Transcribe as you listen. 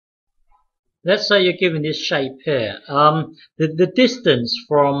let's say you're given this shape here. The distance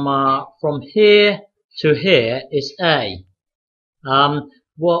from here to here is A.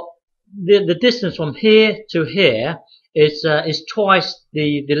 Well, the distance from here to here is twice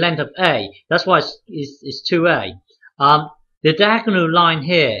the length of A. That's why it's 2A. The diagonal line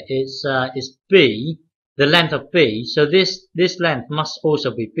here is B, the length of B. So this length must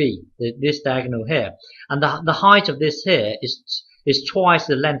also be B, this diagonal here. And the height of this here is twice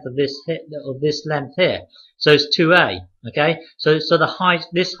the length of this length here. So it's 2A. Okay. So the height,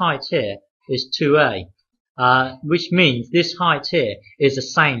 this height here is 2A. Which means this height here is the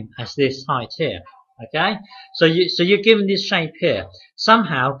same as this height here. Okay, so you're given this shape here.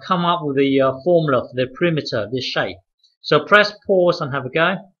 Somehow come up with the formula for the perimeter of this shape. So press pause and have a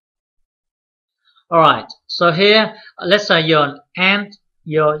go. Alright, so here, let's say you're an ant.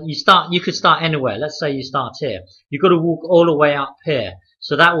 You could start anywhere. Let's say you start here. You've got to walk all the way up here.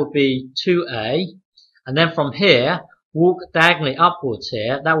 So that would be 2A. And then from here, walk diagonally upwards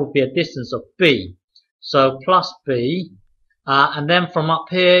here. That would be a distance of B. So plus B. And then from up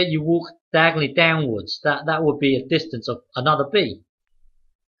here, you walk diagonally downwards. That would be a distance of another B.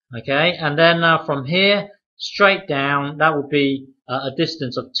 Okay, and then from here straight down, that would be a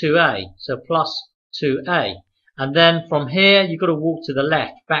distance of 2A. So plus 2A. And then from here, you've got to walk to the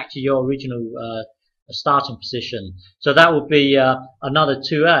left, back to your original starting position. So that would be another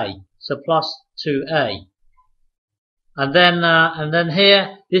 2A. So plus 2A. And then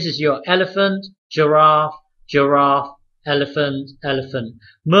here, this is your elephant, giraffe, giraffe, elephant, elephant.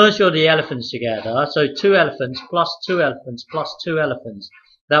 Merge all the elephants together. So 2 elephants plus 2 elephants plus 2 elephants.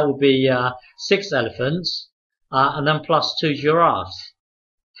 That would be 6 elephants. And then plus 2 giraffes.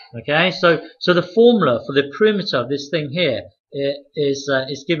 Okay, so the formula for the perimeter of this thing here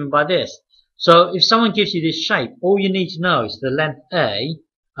is given by this. So if someone gives you this shape, all you need to know is the length A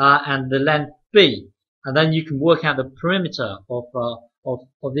and the length B, and then you can work out the perimeter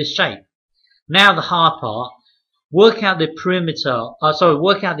of this shape. Now the hard part, work out the perimeter.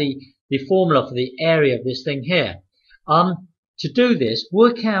 Work out the formula for the area of this thing here. To do this,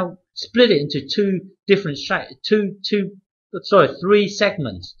 split it into two different shapes, three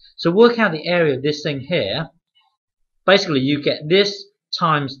segments. So work out the area of this thing here. Basically, you get this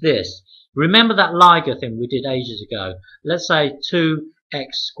times this. Remember that Liger thing we did ages ago? Let's say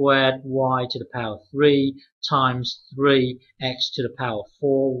 2x squared y to the power 3 times 3x to the power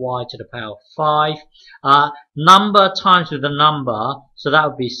 4 y to the power 5. Number times with the number, so that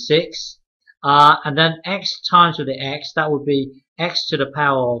would be 6. And then x times with the x, that would be x to the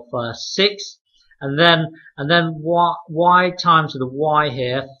power of 6. And then y times with the y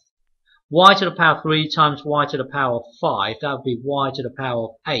here, y to the power 3 times y to the power 5, that would be y to the power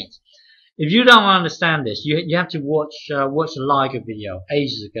of 8. If you don't understand this, you have to watch the Liger video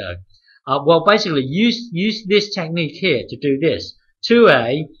ages ago. Well, basically, use this technique here to do this.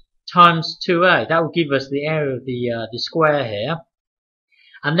 2A times 2A, that will give us the area of the square here.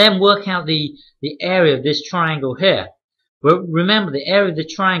 And then work out the area of this triangle here. Well, remember, the area of the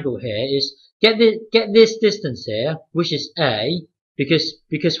triangle here is get this distance here, which is A,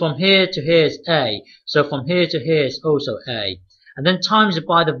 because from here to here is A, so from here to here is also A, and then times it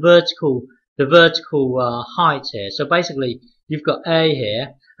by the vertical height here. So basically, you've got A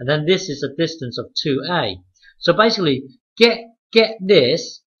here, and then this is a distance of 2A. So basically, get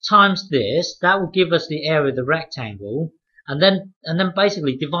this times this. That will give us the area of the rectangle, and then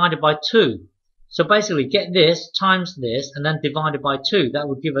basically divide it by 2. So basically, get this times this, and then divide it by 2. That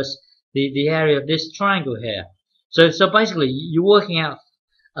would give us the area of this triangle here. So basically, you're working out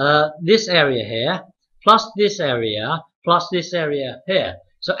this area here plus this area here.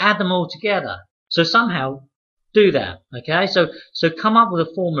 So add them all together. So somehow do that. Okay. So come up with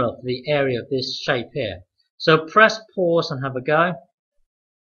a formula for the area of this shape here. So press pause and have a go.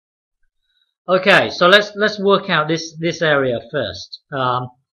 Okay. So let's work out this area first.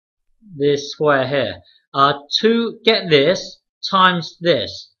 This square here. Get this times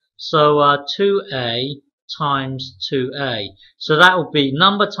this. So 2A times 2A. So that would be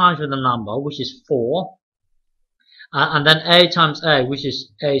number times with a number, which is 4. And then A times A, which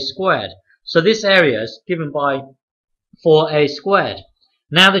is A squared. So this area is given by 4A squared.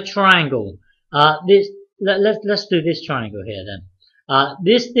 Now the triangle. Let's do this triangle here then.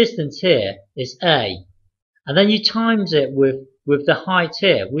 This distance here is A. And then you times it with the height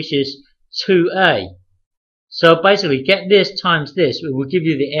here, which is 2A. So basically, get this times this, it will give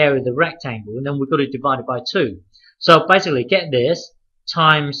you the area of the rectangle, and then we've got to divide it by 2. So basically, get this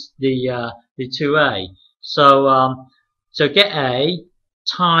times the 2A. So get A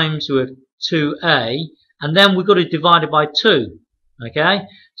times with 2A, and then we've got to divide it by 2. Okay,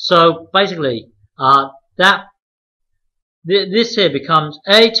 so basically this here becomes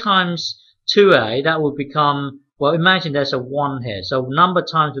a times 2a. That will become, well, imagine there's a 1 here, so number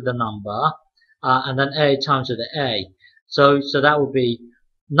times with the number, and then a times with the a. So that would be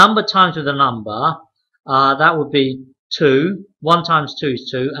number times with the number, that would be 2. 1 times 2 is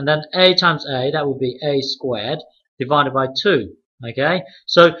 2, and then a times a, that would be a squared divided by 2. Okay,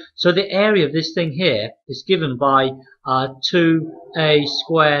 so the area of this thing here is given by 2a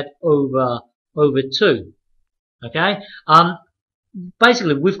squared over 2. Okay,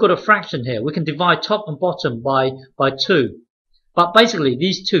 basically we've got a fraction here. We can divide top and bottom by 2, but basically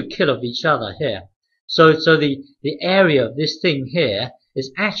these two kill off each other here. So the area of this thing here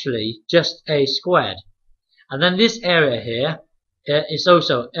is actually just a squared, and then this area here is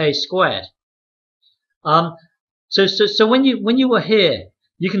also a squared. So when you were here,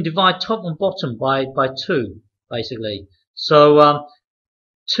 you can divide top and bottom by 2 basically. So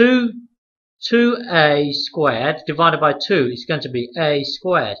 2a squared divided by 2 is going to be a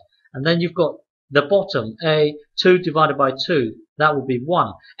squared, and then you've got the bottom, a 2 divided by 2, that will be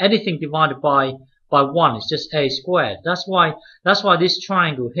 1. Anything divided by 1 is just a squared. That's why this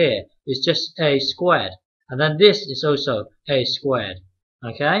triangle here is just a squared, and then this is also a squared.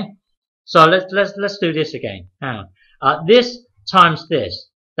 Okay, so let's do this again. Now this times this,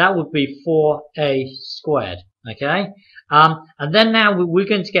 that would be 4a squared. Okay, and then now we're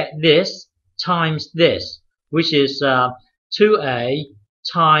going to get this times this, which is 2a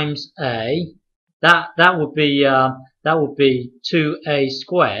times a. That would be 2a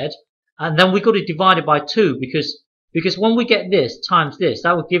squared, and then we've got to divide it by 2 because when we get this times this,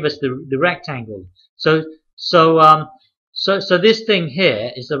 that would give us the rectangle. So this thing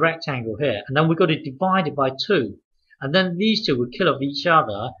here is the rectangle here, and then we've got to divide it by 2, and then these two would kill off each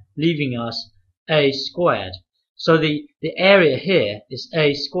other, leaving us a squared. So the area here is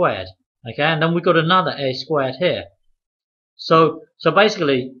a squared. Okay, and then we've got another a squared here. So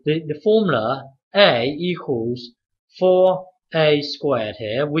basically the formula a equals 4a squared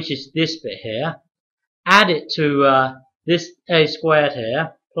here, which is this bit here. Add it to this a squared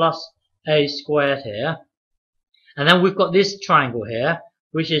here plus a squared here, and then we've got this triangle here,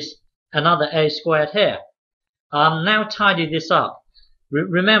 which is another a squared here. Now tidy this up.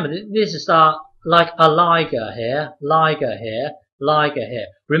 Remember, this is like a liger here, liger here, liger here.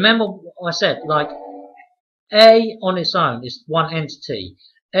 Remember what I said, like a on its own is one entity,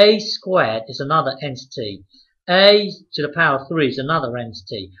 a squared is another entity, a to the power of 3 is another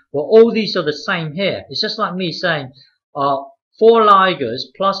entity. Well, all these are the same here. It's just like me saying 4 ligers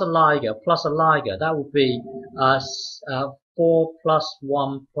plus a liger plus a liger. That would be 4 plus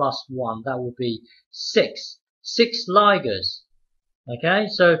 1 plus 1. That would be 6. 6 ligers. Okay,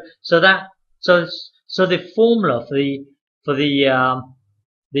 so the formula for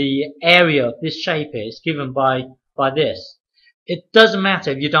the area of this shape here is given by this. It doesn't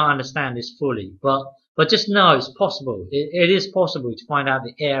matter if you don't understand this fully, but just know it's possible. It is possible to find out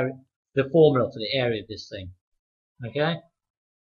the formula for the area of this thing. Okay.